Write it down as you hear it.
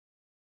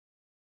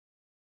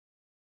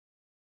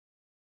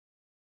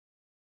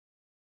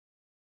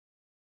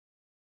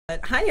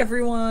Hi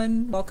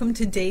everyone, welcome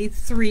to day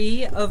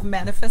 3 of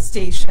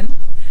manifestation.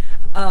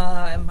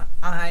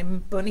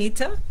 I'm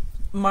Bonita.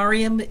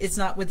 Maryam is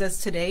not with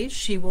us today.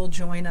 She will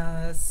join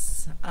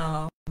us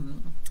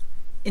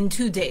in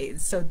 2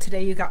 days. So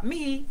today you got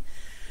me,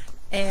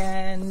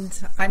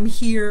 and I'm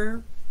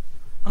here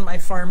on my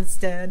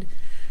farmstead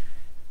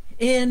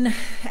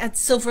at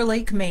Silver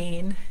Lake,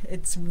 Maine.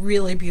 It's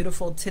really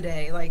beautiful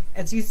today. Like,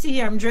 as you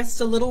see, I'm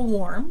dressed a little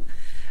warm,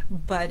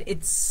 but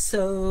it's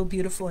so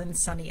beautiful and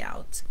sunny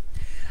out.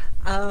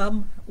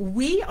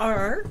 We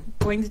are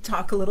going to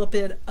talk a little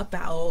bit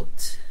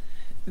about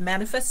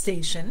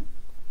manifestation,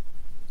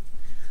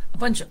 a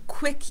bunch of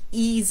quick,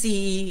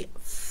 easy,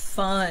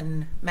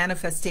 fun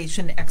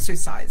manifestation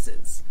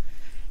exercises.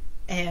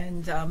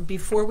 And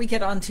before we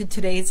get on to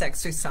today's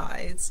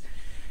exercise,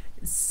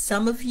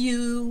 some of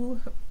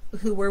you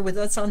who were with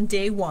us on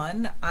day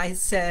 1, I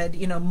said,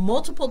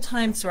 multiple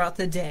times throughout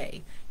the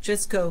day,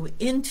 just go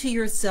into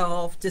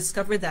yourself,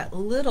 discover that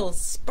little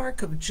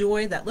spark of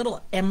joy, that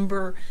little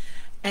ember,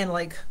 and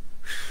like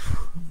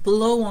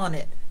blow on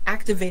it,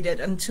 activate it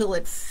until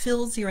it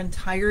fills your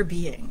entire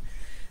being,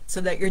 so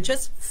that you're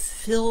just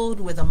filled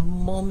with a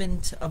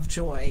moment of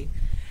joy.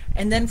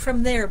 And then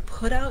from there,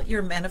 put out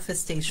your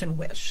manifestation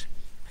wish.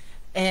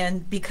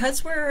 And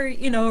because we're,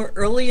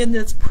 early in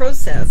this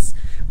process,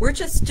 we're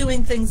just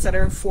doing things that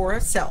are for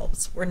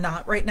ourselves. We're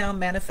not right now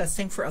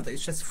manifesting for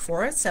others, just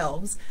for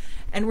ourselves.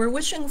 And we're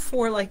wishing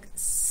for like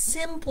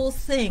simple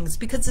things,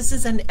 because this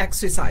is an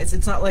exercise.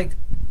 It's not like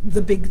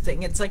the big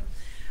thing. It's like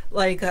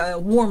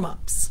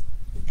warm-ups.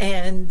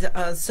 And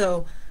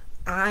so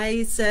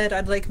I said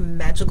I'd like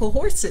magical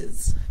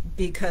horses,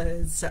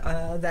 because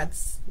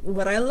that's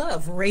what I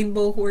love.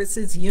 Rainbow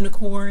horses,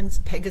 unicorns,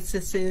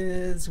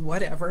 Pegasuses,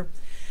 whatever.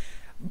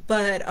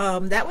 But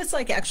that was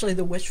like actually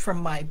the wish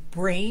from my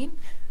brain.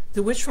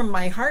 The wish from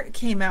my heart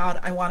came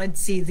out. I wanted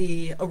to see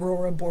the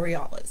Aurora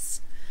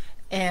Borealis.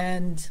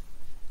 And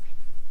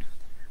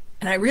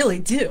I really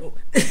do.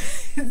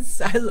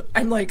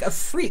 I'm like a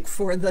freak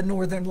for the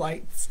Northern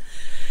Lights.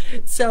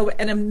 So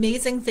an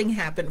amazing thing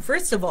happened.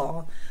 First of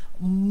all,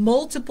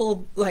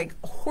 multiple like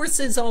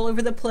horses all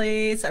over the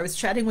place. I was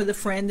chatting with a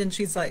friend, and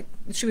she was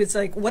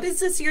like, what is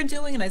this you're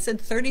doing? And I said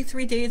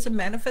 33 days of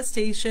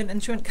manifestation.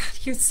 And she went, God,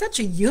 you're such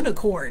a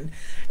unicorn.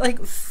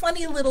 Like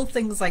funny little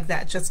things like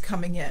that just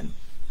coming in.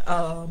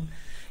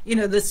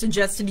 The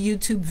suggested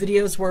YouTube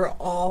videos were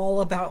all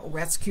about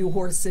rescue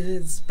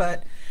horses,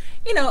 but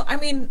I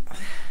mean,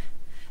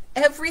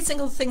 every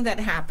single thing that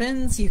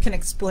happens you can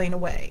explain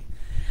away.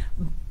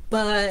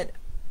 But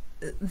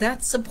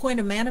that's the point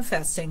of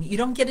manifesting. You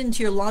don't get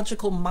into your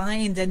logical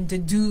mind and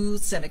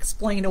deduce and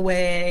explain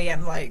away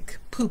and like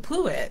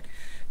poo-poo it.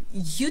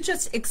 You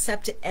just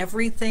accept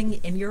everything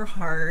in your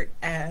heart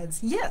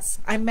as, yes,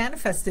 I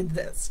manifested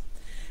this.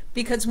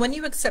 Because when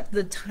you accept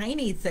the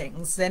tiny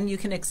things, then you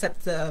can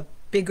accept the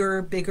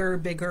bigger, bigger,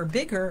 bigger,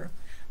 bigger,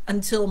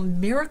 until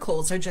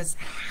miracles are just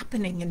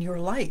happening in your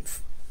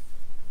life.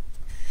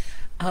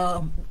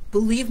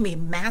 Believe me,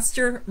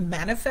 master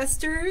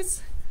manifestors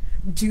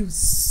do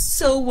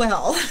so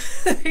well.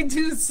 They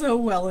do so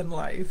well in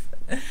life.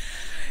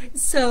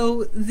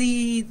 So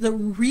the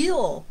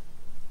real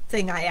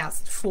thing I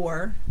asked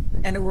for,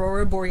 an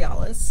Aurora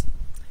Borealis,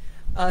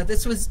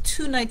 this was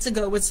 2 nights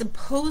ago, was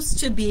supposed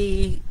to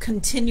be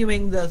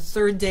continuing the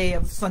 3rd day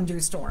of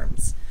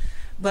thunderstorms.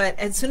 But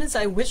as soon as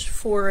I wished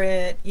for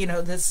it,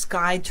 the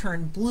sky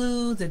turned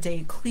blue, the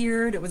day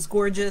cleared, it was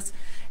gorgeous.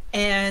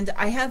 And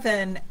I have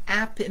an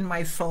app in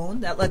my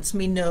phone that lets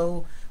me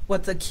know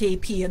what the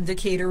KP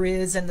indicator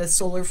is and the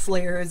solar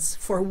flares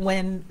for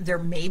when there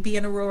may be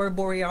an Aurora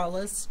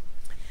Borealis.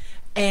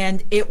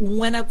 And it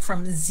went up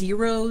from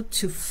 0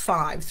 to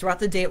 5. Throughout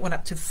the day, it went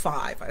up to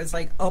 5. I was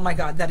like, oh my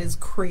God, that is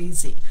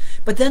crazy.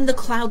 But then the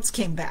clouds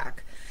came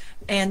back,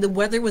 and the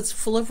weather was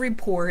full of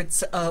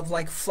reports of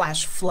like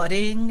flash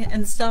flooding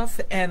and stuff.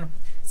 And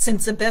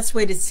since the best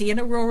way to see an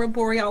Aurora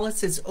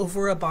Borealis is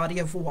over a body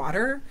of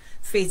water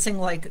facing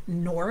like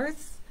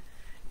north,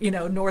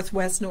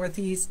 northwest,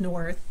 northeast,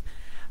 north,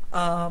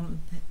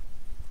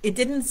 it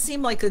didn't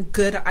seem like a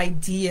good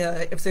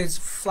idea, if there's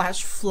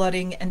flash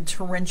flooding and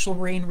torrential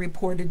rain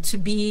reported, to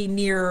be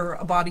near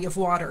a body of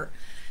water,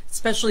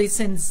 especially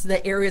since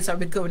the areas I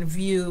would go and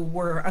view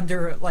were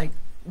under like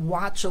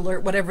watch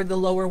alert, whatever the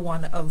lower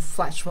one, of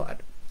flash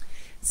flood.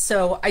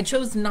 So I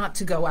chose not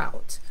to go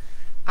out.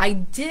 I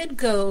did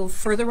go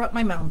further up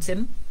my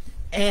mountain,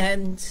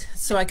 and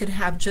so I could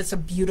have just a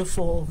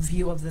beautiful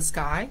view of the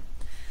sky.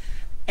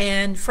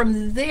 And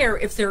from there,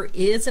 if there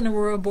is an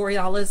Aurora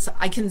Borealis,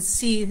 I can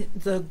see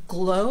the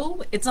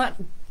glow. It's not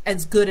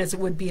as good as it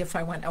would be if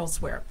I went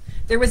elsewhere.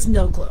 There was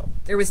no glow.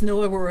 There was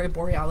no Aurora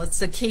Borealis.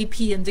 The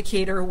KP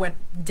indicator went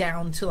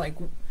down to like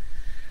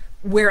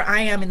where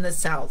I am in the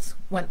south,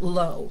 went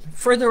low.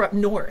 Further up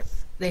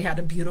north, they had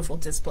a beautiful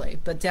display,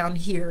 but down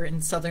here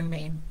in southern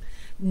Maine,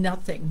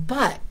 nothing.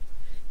 But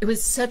it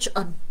was such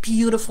a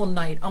beautiful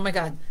night. Oh my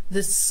God,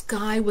 the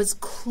sky was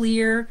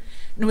clear.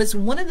 And it was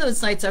one of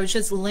those nights I was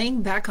just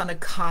laying back on a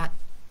cot,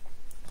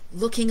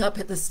 looking up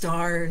at the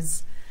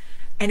stars,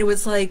 And it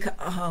was like,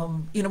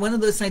 you know, one of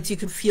those nights you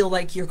could feel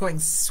like you're going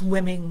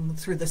swimming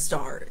through the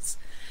stars.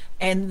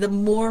 And the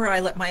more I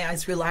let my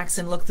eyes relax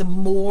and look, the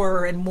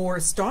more and more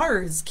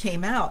stars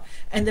came out.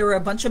 And there were a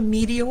bunch of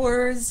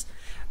meteors,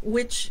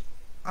 which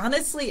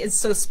honestly is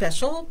so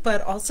special,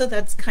 but also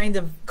that's kind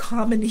of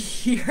common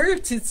here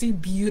to see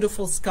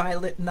beautiful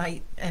skylit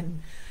night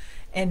and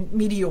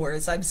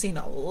meteors. I've seen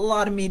a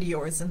lot of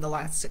meteors in the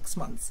last 6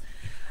 months.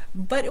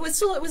 But it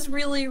was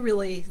really,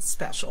 really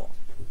special.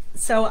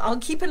 So I'll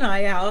keep an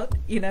eye out.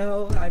 You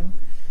know, I'm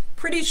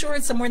pretty sure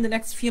somewhere in the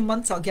next few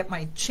months I'll get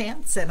my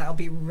chance and I'll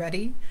be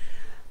ready.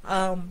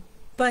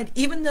 But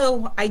even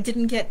though I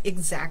didn't get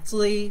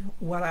exactly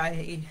what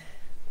I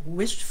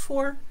wished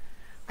for,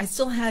 I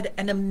still had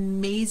an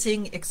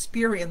amazing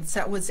experience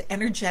that was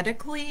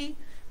energetically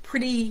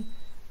pretty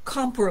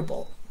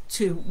comparable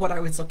to what I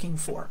was looking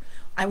for.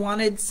 I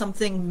wanted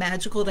something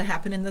magical to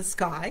happen in the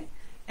sky,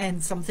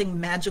 and something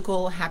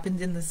magical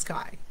happened in the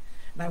sky.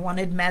 And I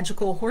wanted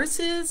magical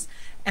horses,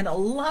 and a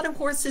lot of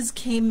horses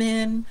came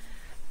in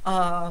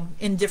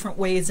different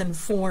ways and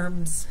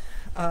forms.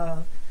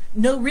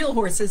 No real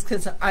horses,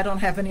 because I don't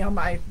have any on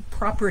my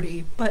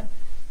property, but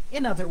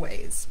in other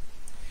ways.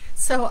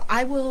 So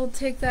I will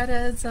take that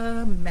as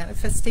a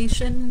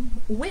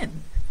manifestation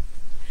win.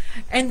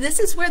 And this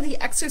is where the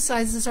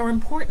exercises are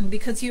important,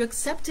 because you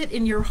accept it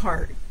in your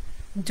heart.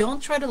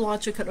 Don't try to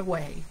logic it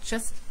away.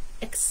 Just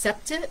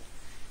accept it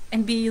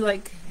and be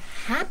like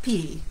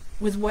happy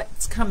with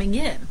what's coming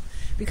in,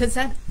 because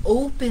that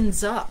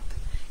opens up.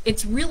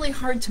 It's really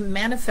hard to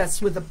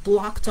manifest with a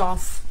blocked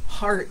off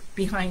heart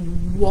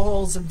behind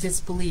walls of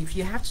disbelief.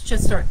 You have to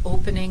just start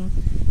opening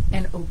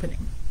and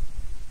opening.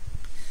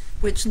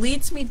 Which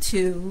leads me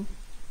to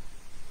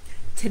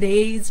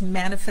today's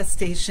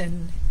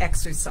manifestation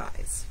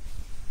exercise.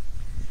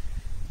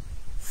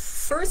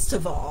 First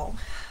of all,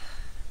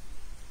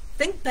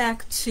 think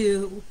back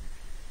to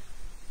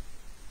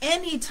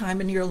any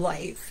time in your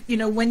life, you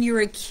know, when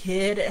you're a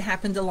kid, it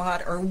happened a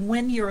lot, or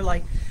when you're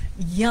like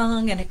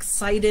young and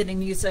excited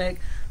and you say,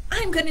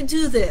 I'm going to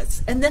do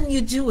this, and then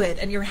you do it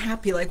and you're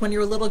happy, like when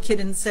you're a little kid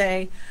and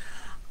say,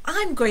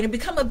 I'm going to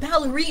become a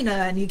ballerina,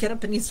 and you get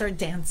up and you start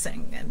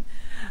dancing, and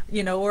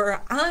you know,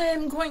 or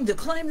I'm going to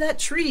climb that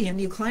tree,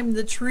 and you climb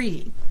the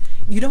tree.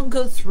 You don't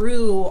go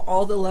through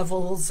all the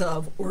levels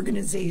of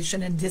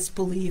organization and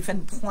disbelief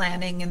and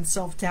planning and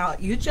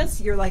self-doubt.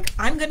 You're like,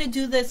 I'm going to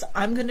do this,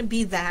 I'm going to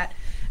be that,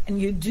 and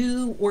you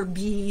do or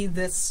be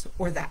this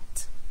or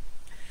that.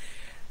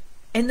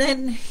 And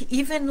then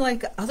even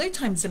like other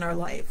times in our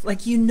life,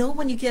 like, you know,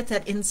 when you get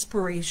that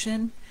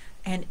inspiration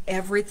and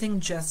everything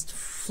just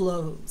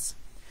flows.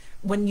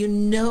 When you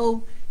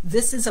know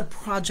this is a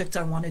project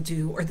I want to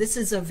do, or this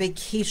is a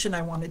vacation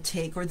I want to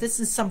take, or this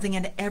is something,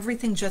 and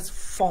everything just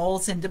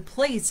falls into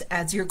place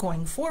as you're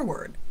going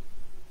forward.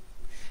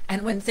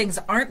 And when things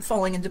aren't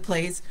falling into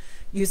place,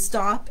 you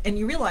stop and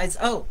you realize,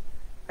 oh,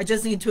 I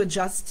just need to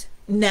adjust.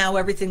 Now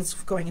everything's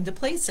going into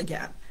place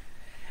again.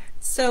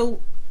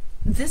 So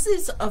this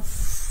is a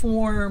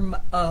form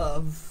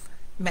of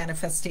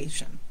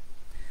manifestation.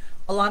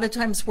 A lot of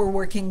times we're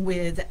working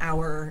with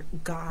our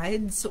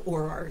guides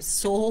or our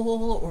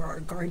soul or our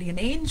guardian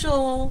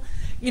angel.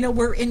 You know,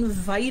 we're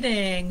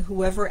inviting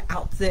whoever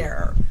out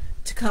there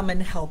to come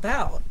and help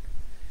out.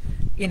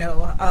 You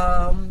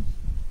know,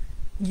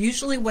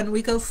 usually when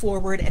we go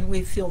forward and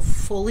we feel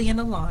fully in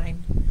a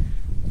line,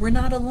 we're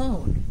not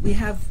alone. We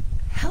have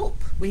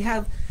help. We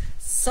have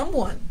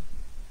someone,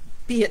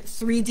 be it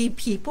 3D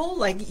people,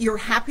 like you're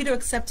happy to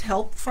accept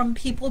help from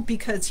people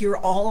because you're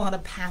all on a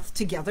path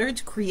together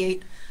to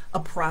create a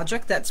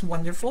project that's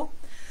wonderful,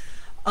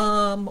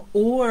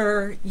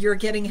 or you're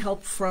getting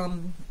help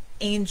from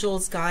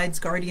angels, guides,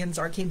 guardians,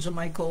 Archangel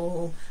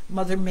Michael,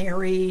 Mother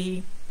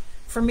Mary.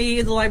 For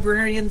me, the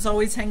librarian's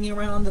always hanging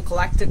around, the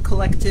Galactic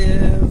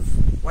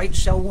Collective, White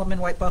Shell Woman,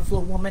 White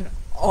Buffalo Woman,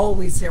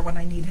 always there when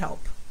I need help.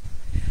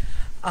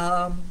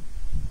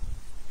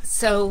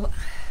 So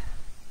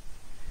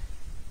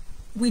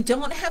we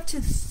don't have to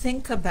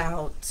think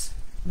about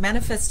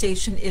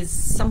manifestation is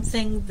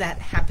something that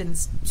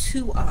happens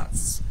to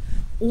us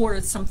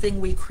or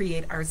something we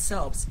create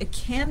ourselves. It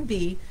can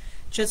be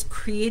just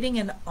creating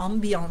an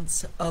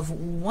ambiance of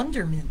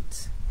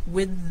wonderment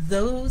with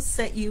those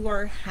that you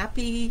are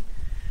happy.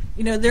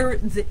 You know, they're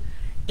the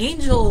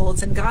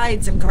angels and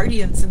guides and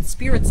guardians and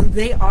spirits,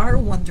 they are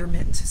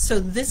wonderment. So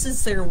this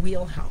is their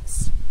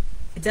wheelhouse.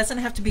 It doesn't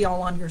have to be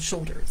all on your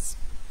shoulders.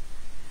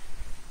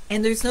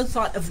 And there's no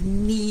thought of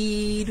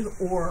need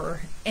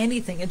or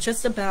anything. It's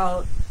just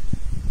about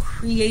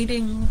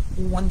creating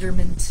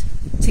wonderment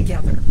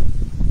together.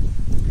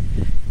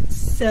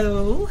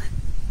 So,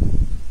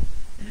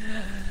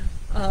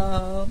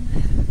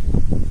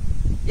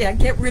 yeah,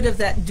 get rid of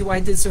that, do I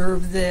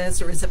deserve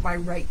this, or is it my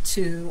right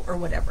to, or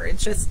whatever.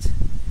 It's just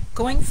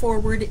going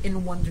forward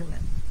in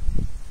wonderment.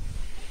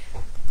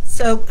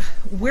 So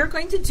we're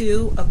going to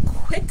do a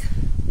quick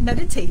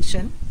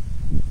meditation.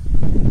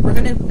 We're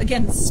going to,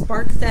 again,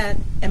 spark that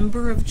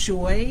ember of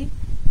joy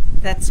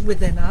that's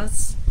within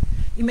us.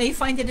 You You may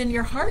find it in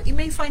your heart, you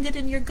may find it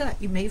in your gut,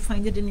 you may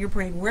find it in your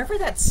brain. Wherever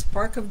that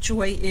spark of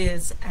joy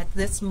is at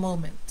this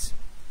moment,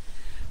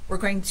 we're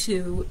going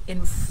to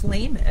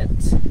inflame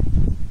it.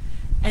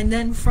 And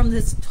then from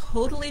this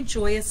totally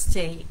joyous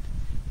state,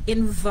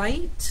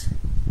 invite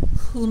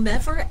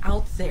whomever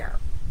out there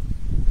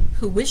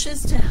who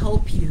wishes to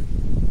help you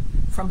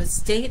from a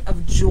state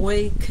of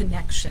joy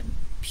connection,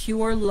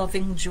 pure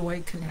loving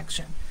joy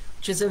connection,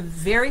 which is a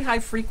very high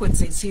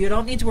frequency. So you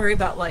don't need to worry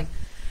about like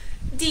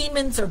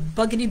demons or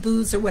buggity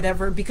boos or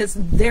whatever, because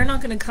they're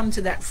not going to come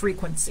to that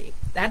frequency.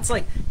 That's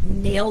like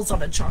nails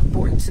on a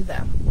chalkboard to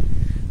them.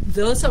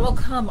 Those that will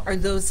come are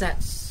those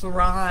that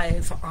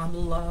thrive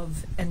on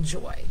love and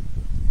joy.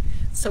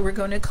 So we're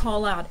going to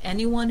call out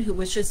anyone who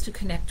wishes to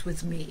connect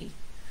with me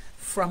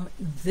from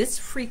this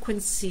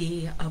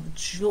frequency of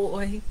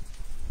joy,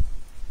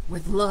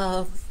 with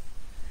love,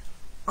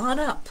 on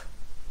up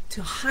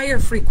to higher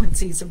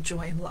frequencies of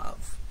joy and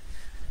love,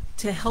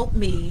 to help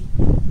me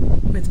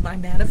with my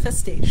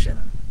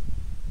manifestation.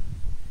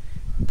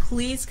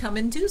 Please come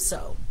and do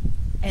so.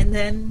 And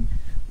then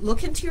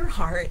look into your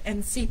heart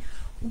and see,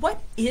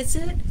 what is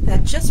it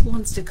that just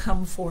wants to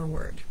come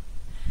forward?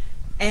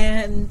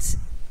 And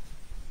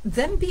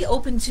then be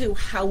open to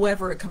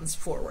however it comes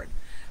forward.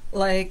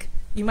 Like,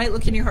 you might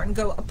look in your heart and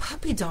go, a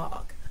puppy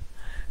dog.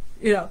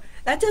 You know,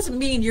 that doesn't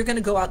mean you're going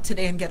to go out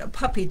today and get a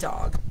puppy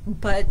dog,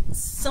 but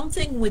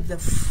something with the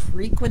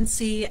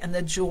frequency and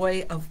the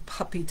joy of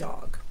puppy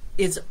dog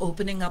is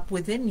opening up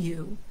within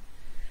you.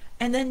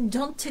 And then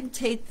don't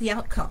dictate the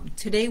outcome.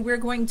 Today we're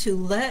going to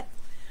let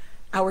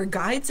our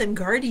guides and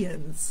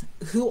guardians,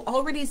 who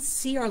already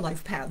see our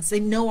life paths, they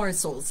know our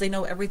souls, they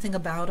know everything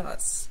about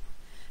us,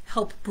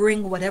 help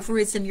bring whatever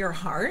is in your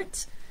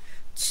heart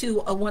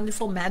to a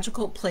wonderful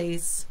magical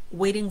place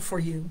waiting for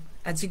you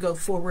as you go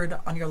forward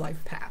on your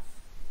life path.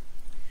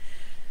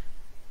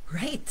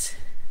 Right.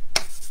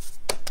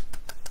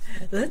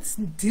 Let's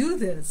do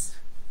this.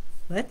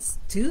 Let's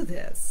do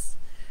this.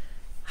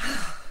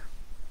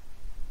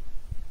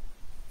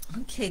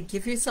 Okay,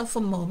 give yourself a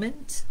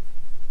moment.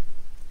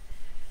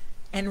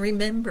 And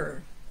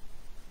remember,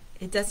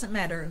 it doesn't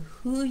matter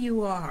who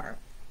you are.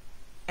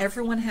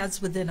 Everyone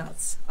has within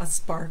us a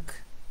spark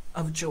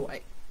of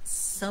joy.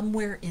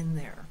 Somewhere in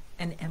there,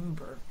 an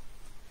ember.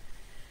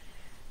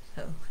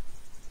 So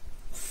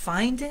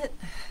find it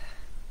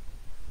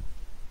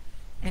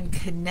and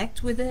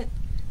connect with it.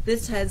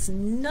 This has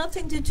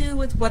nothing to do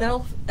with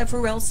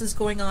whatever else is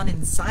going on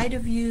inside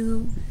of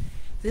you.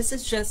 This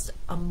is just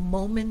a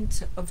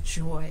moment of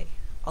joy.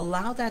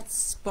 Allow that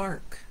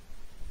spark,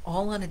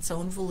 all on its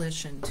own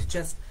volition, to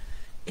just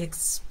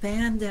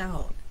expand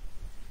out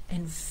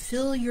and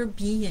fill your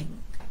being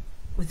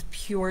with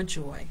pure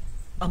joy.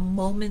 A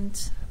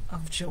moment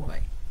of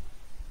joy.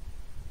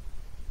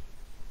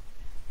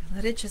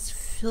 Let it just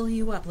fill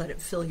you up. Let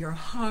it fill your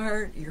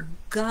heart, your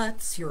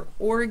guts, your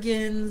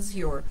organs,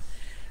 your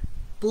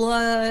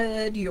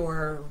blood,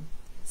 your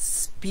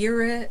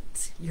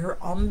spirit, your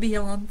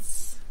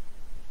ambiance,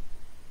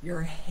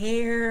 your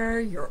hair,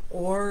 your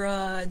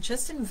aura.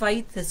 Just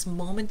invite this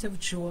moment of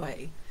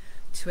joy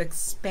to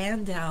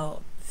expand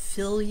out,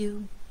 fill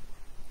you,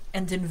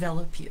 and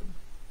envelop you.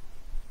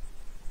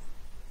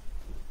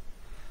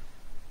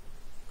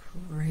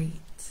 Great.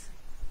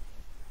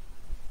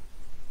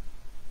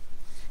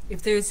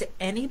 If there's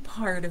any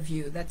part of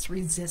you that's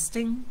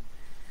resisting,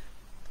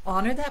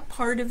 honor that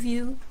part of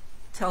you.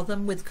 Tell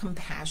them with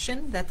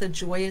compassion that the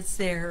joy is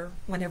there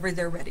whenever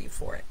they're ready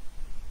for it.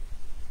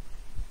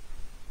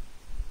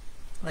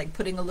 Like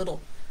putting a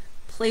little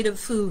plate of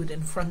food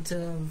in front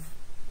of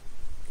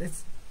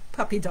this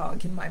puppy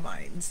dog in my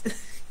mind.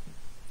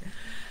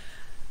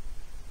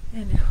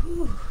 And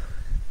whew.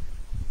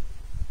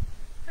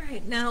 All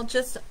right, now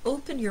just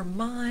open your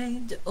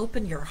mind,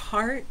 open your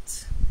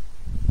heart,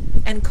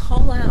 and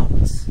call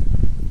out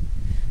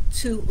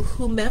to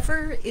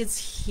whomever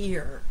is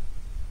here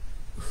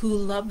who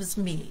loves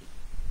me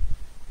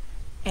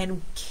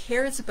and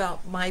cares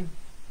about my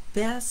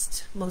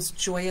best, most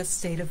joyous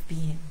state of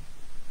being.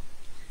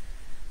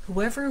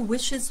 Whoever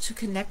wishes to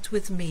connect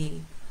with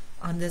me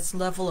on this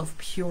level of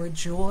pure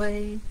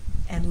joy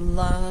and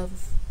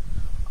love,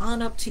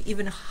 on up to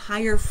even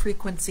higher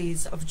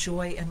frequencies of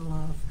joy and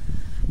love,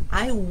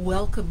 I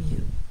welcome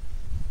you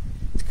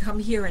to come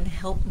here and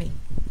help me.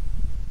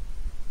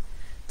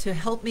 To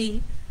help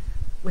me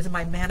with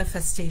my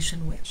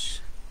manifestation wish.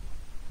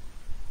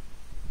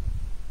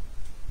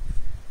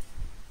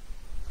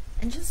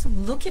 And just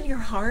look in your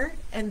heart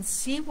and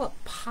see what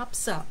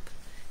pops up.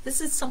 This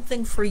is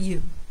something for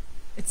you.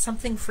 It's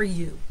something for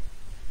you.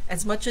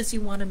 As much as you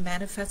want to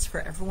manifest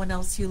for everyone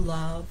else you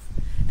love,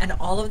 and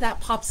all of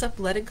that pops up,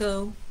 let it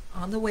go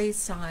on the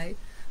wayside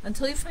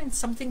until you find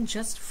something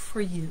just for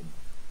you.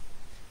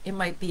 It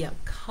might be a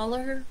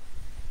color,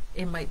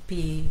 it might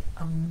be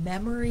a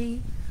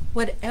memory.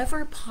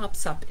 Whatever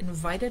pops up,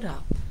 invite it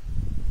up.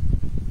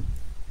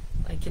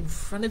 Like in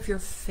front of your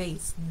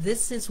face.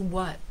 This is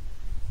what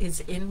is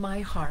in my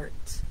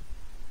heart.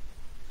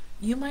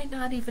 You might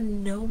not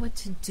even know what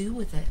to do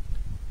with it.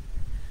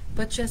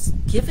 but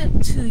just give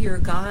it to your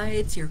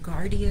guides, your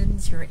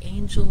guardians, your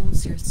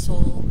angels, your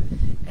soul,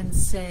 and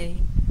say,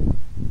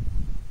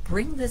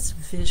 bring this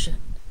vision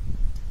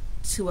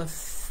to a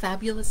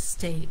fabulous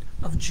state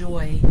of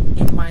joy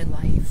in my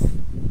life.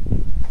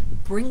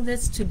 Bring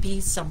this to be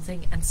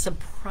something and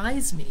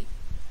surprise me.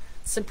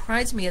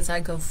 Surprise me as I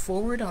go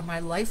forward on my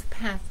life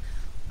path.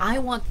 I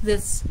want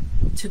this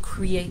to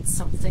create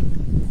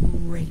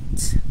something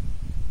great.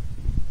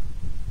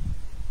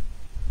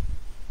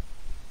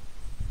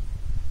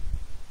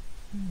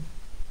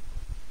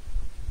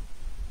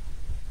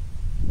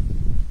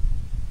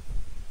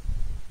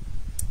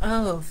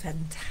 Oh,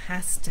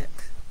 fantastic.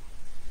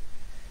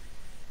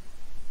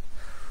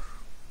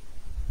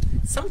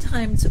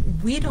 Sometimes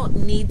we don't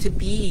need to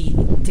be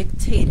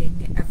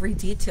dictating every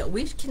detail.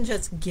 We can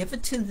just give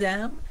it to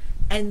them,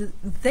 and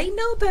they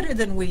know better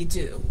than we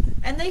do.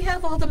 And they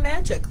have all the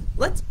magic.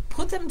 Let's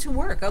put them to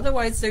work.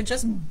 Otherwise, they're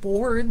just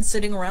bored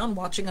sitting around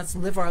watching us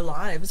live our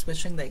lives,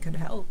 wishing they could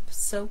help.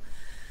 So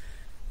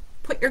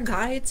put your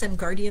guides and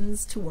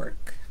guardians to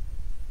work.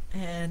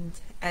 And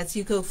as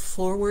you go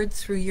forward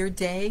through your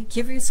day,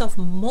 give yourself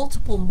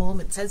multiple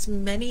moments, as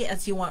many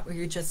as you want, where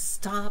you just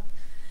stop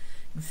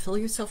and fill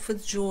yourself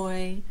with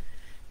joy.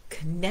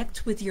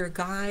 Connect with your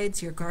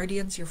guides, your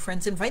guardians, your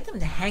friends. Invite them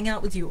to hang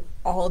out with you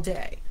all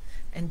day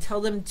and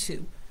tell them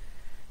to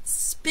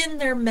spin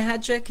their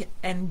magic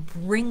and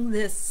bring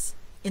this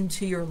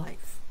into your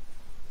life.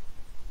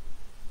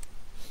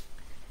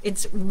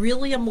 It's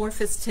really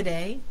amorphous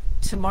today.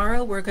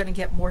 Tomorrow we're going to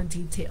get more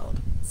detailed.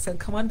 So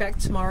come on back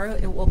tomorrow.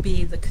 It will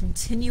be the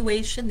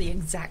continuation, the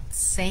exact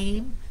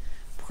same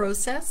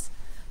process,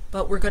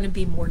 but we're going to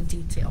be more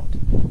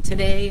detailed.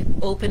 Today,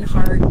 open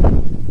heart,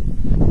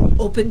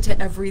 open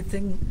to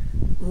everything,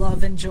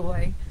 love and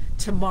joy.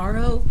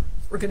 Tomorrow,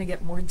 we're going to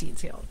get more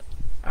detailed.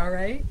 All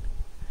right?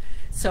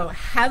 So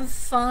have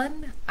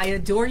fun. I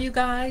adore you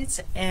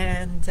guys,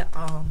 and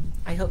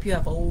I hope you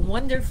have a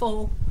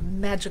wonderful,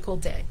 magical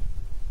day.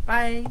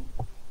 Bye.